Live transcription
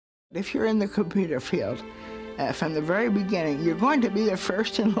If you're in the computer field, from the very beginning, you're going to be the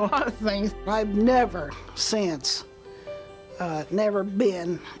first in a lot of things. I've never since never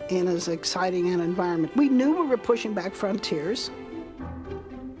been in as exciting an environment. We knew we were pushing back frontiers.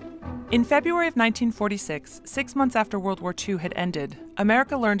 In February of 1946, 6 months after World War II had ended,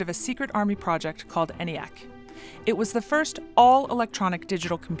 America learned of a secret army project called ENIAC. It was the first all-electronic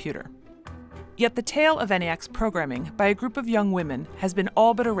digital computer. Yet the tale of ENIAC's programming by a group of young women has been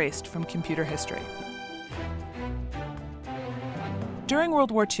all but erased from computer history. During World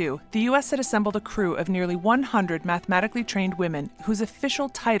War II, the U.S. had assembled a crew of nearly 100 mathematically trained women whose official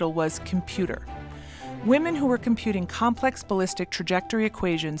title was computer. Women who were computing complex ballistic trajectory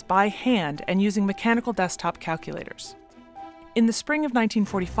equations by hand and using mechanical desktop calculators. In the spring of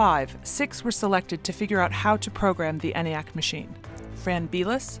 1945, 6 were selected to figure out how to program the ENIAC machine. Fran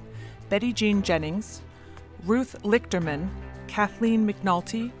Belis, Betty Jean Jennings, Ruth Lichterman, Kathleen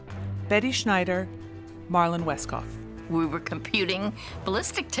McNulty, Betty Schneider, Marlon Westkoff. We were computing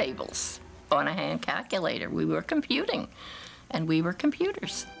ballistic tables on a hand calculator. We were computing, and we were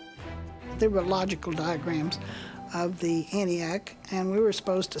computers. There were logical diagrams of the ENIAC, and we were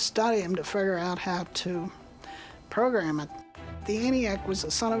supposed to study them to figure out how to program it. The ENIAC was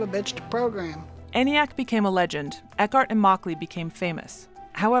a son of a bitch to program. ENIAC became a legend. Eckhart and Mockley became famous.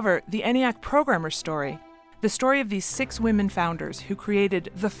 However, the ENIAC programmer's story, the story of these 6 women founders who created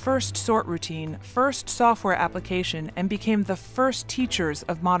the first sort routine, first software application, and became the first teachers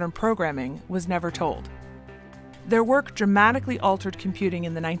of modern programming, was never told. Their work dramatically altered computing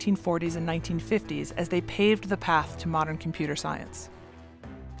in the 1940s and 1950s as they paved the path to modern computer science.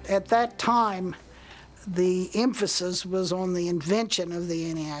 At that time, the emphasis was on the invention of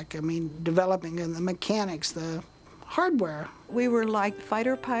the ENIAC. I mean, developing the mechanics, the hardware. We were like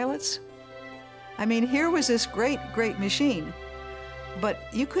fighter pilots. I mean, here was this great, great machine, but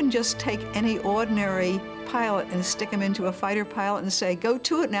you couldn't just take any ordinary pilot and stick him into a fighter pilot and say, go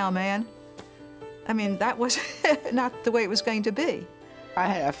to it now, man. I mean, that was not the way it was going to be. I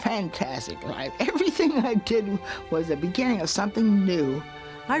had a fantastic life. Everything I did was the beginning of something new.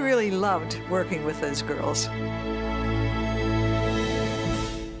 I really loved working with those girls.